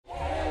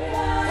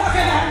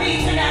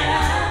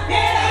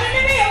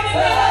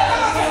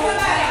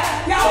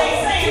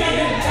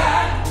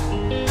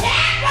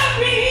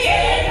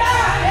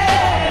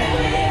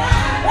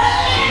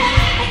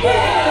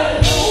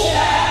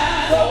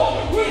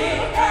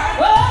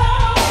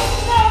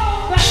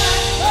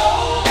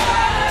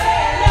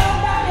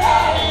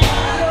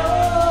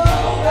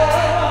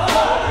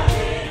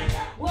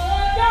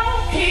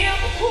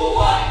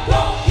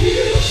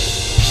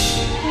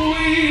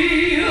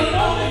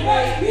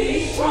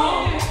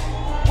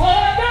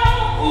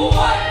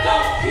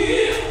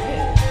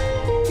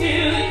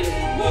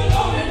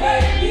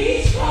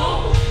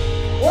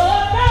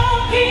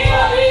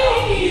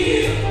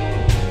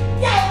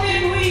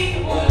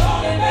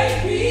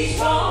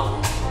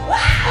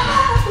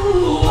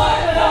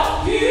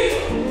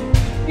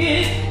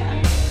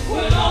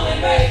will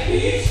only make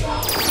me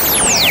strong.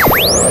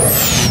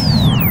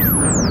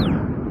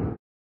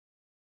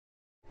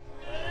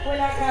 When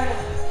I got up,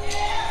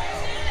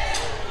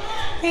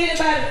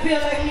 anybody feel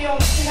like me on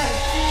tonight?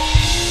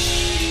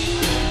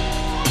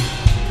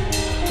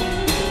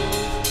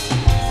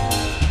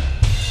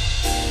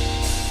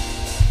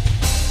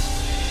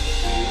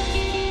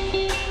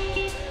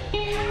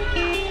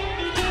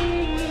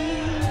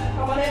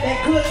 I'm gonna let that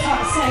good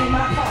talk sing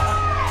my part.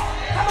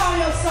 Come on,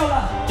 your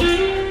solo.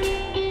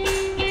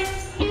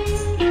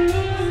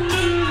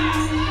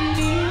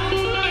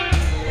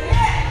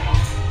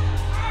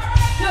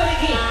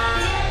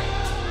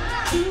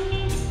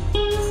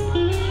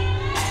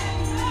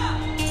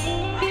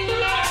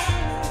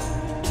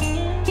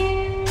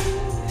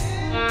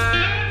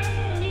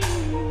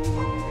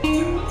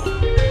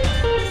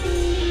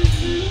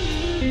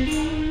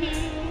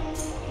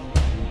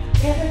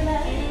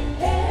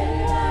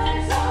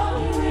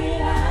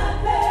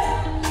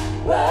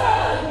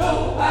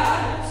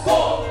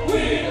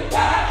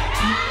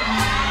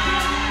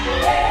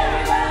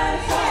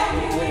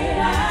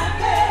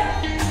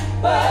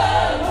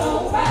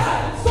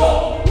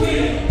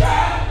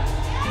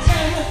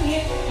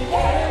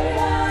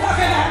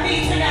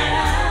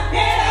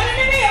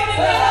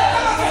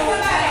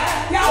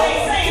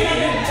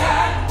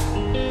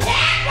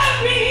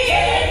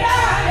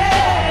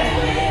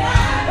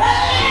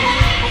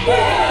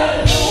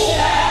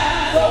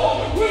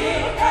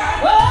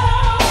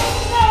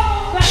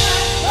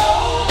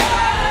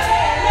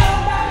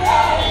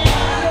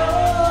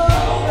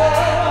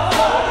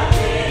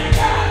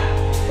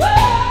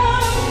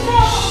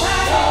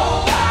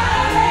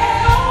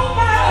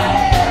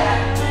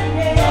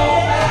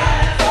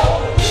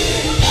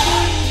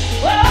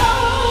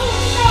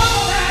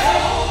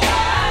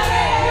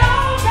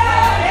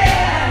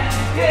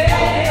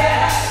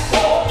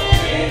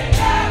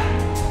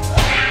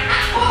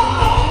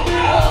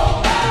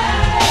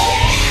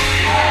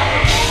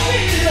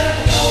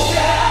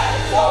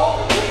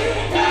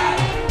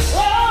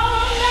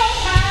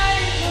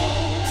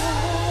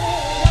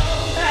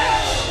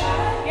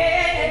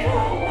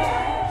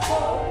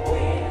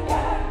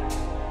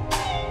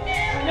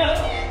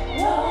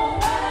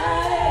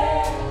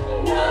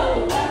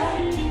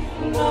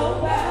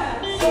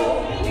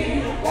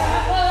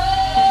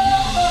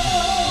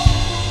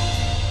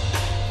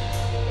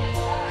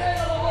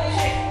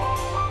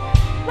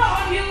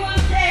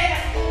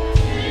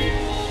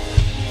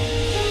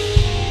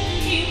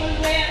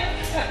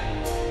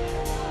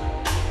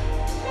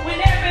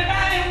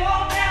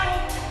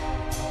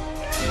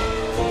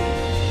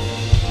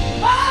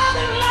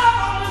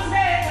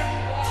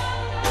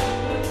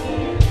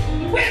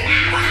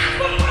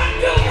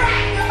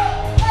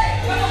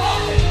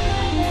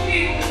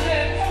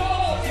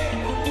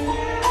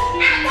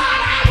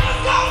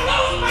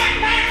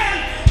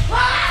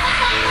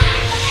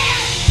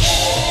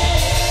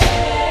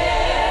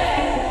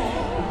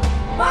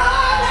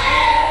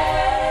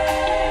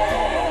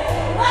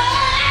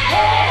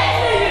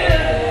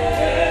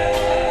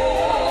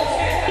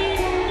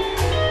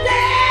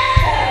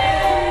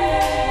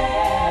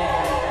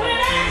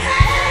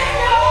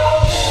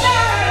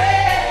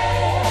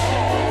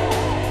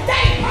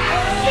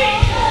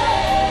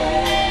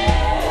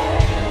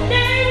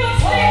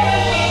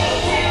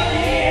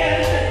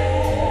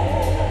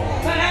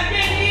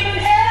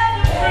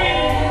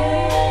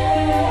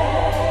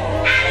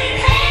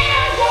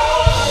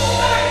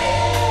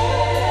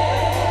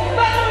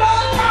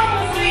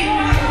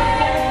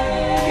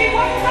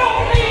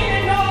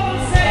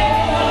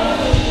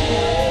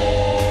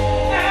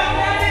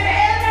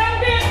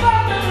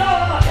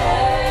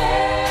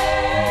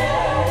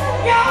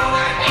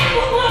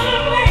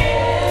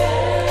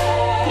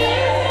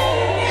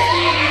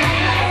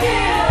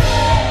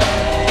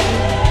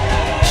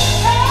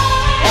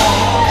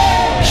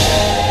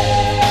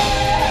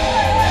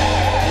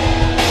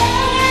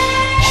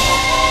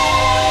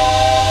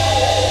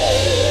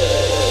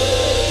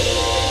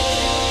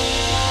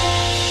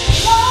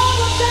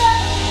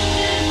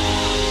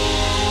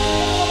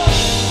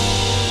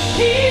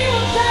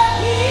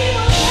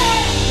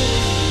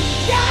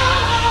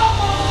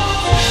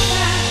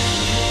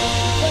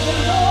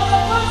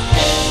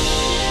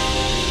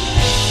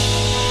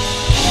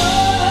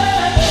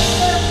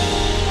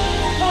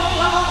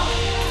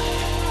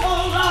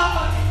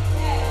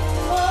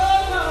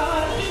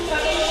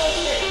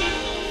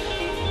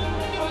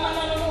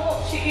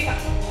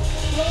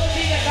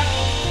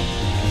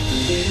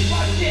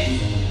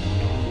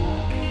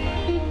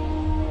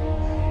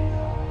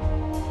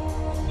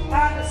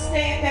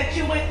 That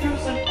you went through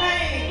some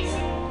things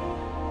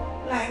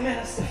like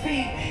Minister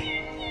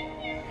FeBe.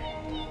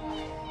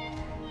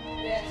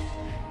 Yes.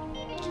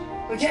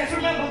 But just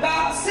remember,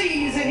 God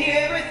sees and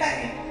hears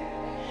everything.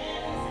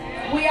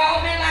 We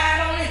all been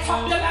lying on and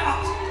talked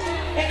about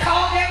and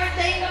called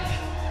everything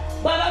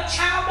but a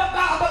child of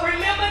God. But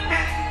remember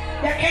now,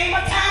 there came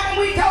a time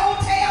when we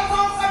told tales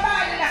on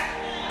somebody now.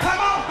 Come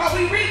on, because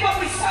we reap what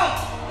we sow.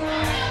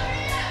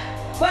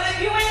 But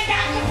if you ain't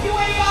got, if you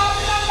ain't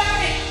bothered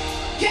nobody,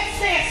 Just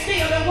stand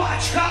still and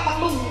watch God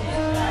move.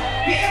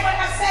 You hear what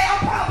I say?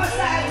 I'm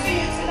prophesying to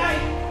you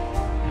tonight.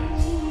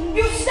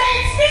 You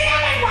stand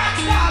still and watch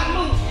God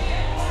move.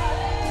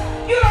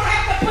 You don't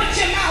have to put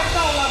your mouth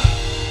on them.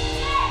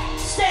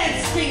 Stand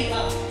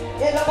still.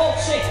 In the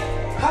bullshit.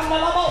 Come to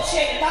the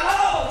bullshit.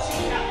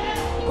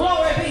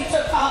 Glory be to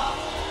God.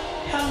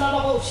 Come to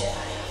the bullshit.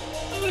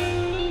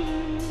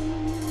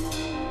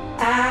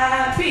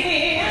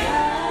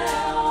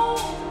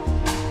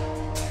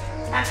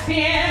 I've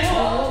been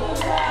all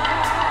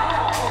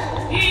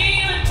around,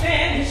 even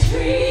been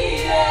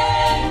mistreated.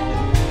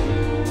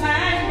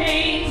 My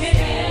name's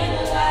been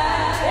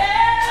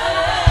alive.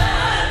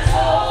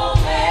 Untold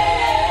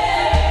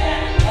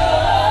man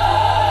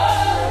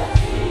of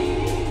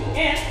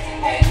and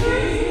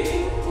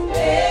everything.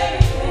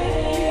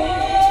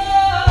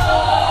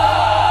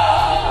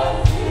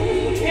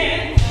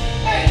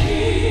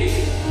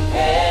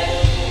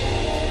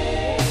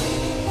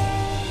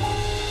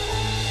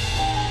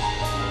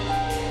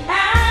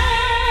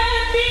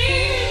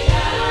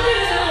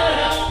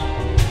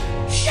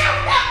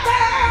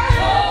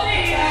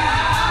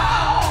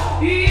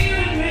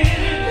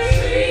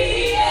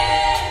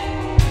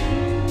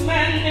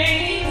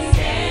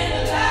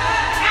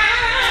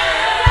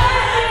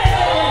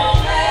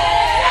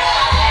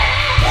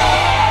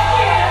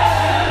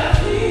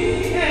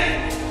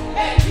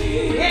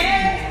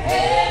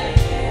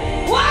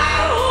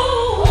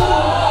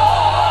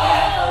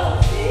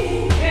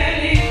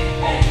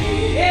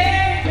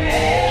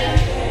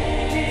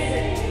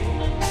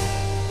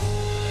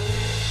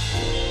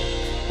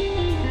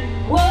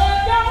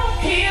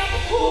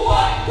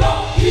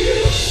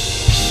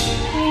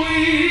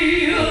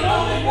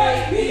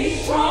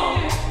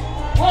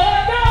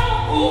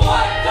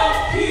 What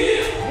don't kill?